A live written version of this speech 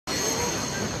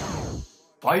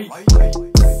Fight!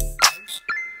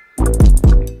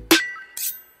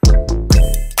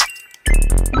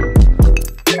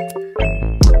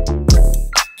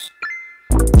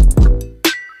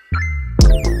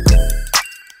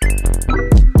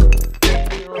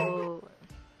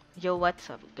 Yo, what's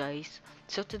up, guys?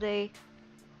 So today,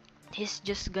 this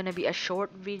just gonna be a short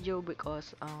video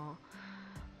because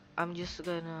I'm just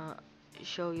gonna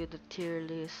show you the tier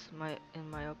list, in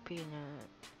my opinion,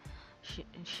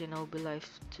 in Shinobi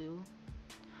Life 2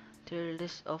 tier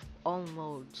list of all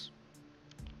modes.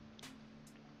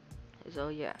 So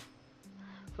yeah,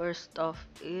 first off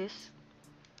is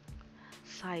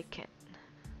Saiken.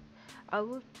 I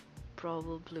would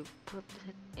probably put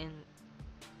it in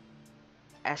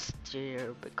S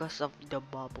tier because of the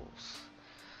bubbles.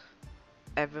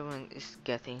 Everyone is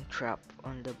getting trapped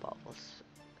on the bubbles.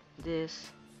 This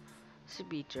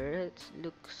Subjutsu, it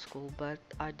looks cool, but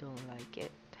I don't like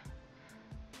it.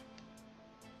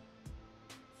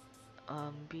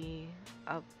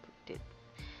 I put it.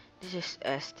 This is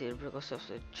S tier because of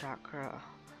the chakra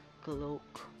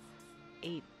cloak.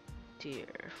 8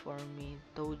 tier for me.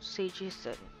 Toad Sage is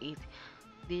an 8.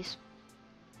 This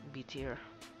B tier.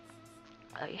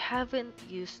 I haven't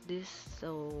used this,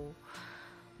 so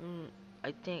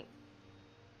I think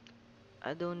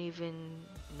I don't even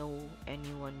know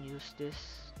anyone use this.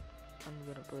 I'm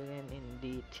gonna put it in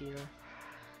D tier.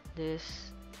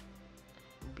 This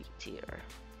B tier.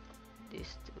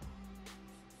 These two.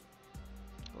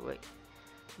 Wait.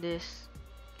 This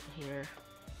here.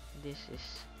 This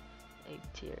is A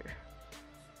tier.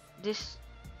 This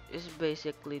is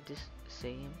basically the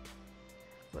same.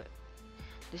 But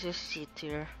this is C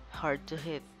tier. Hard to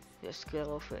hit. The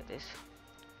skill of it is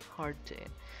hard to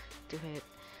hit.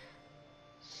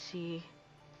 C,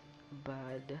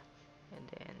 bad, and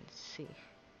then C.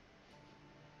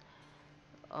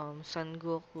 Son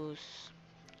Goku's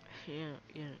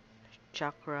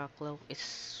chakra cloak is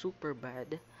super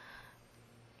bad.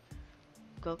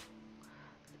 Goku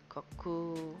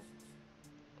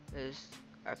is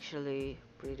actually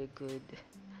pretty good.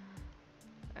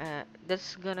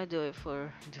 That's gonna do it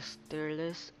for this tier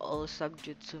list. All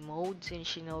Subjutsu modes in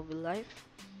Shinobi Life.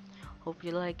 Hope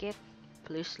you like it.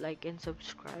 Please like and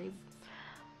subscribe.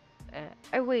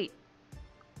 Wait,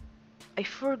 I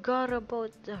forgot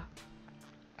about the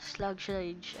Slug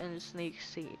Sage and Snake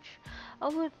Sage. I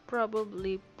would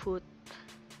probably put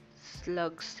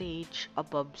Slug Sage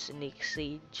above Snake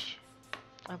Sage.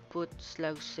 I put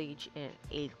Slug Sage in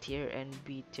A tier and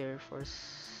B tier for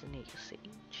Snake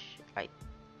Sage, I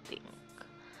think.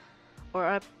 Or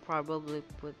I probably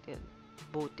put it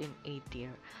both in A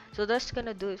tier. So that's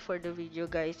gonna do it for the video,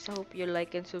 guys. I hope you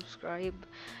like and subscribe,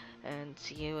 and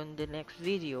see you in the next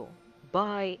video.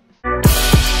 Bye.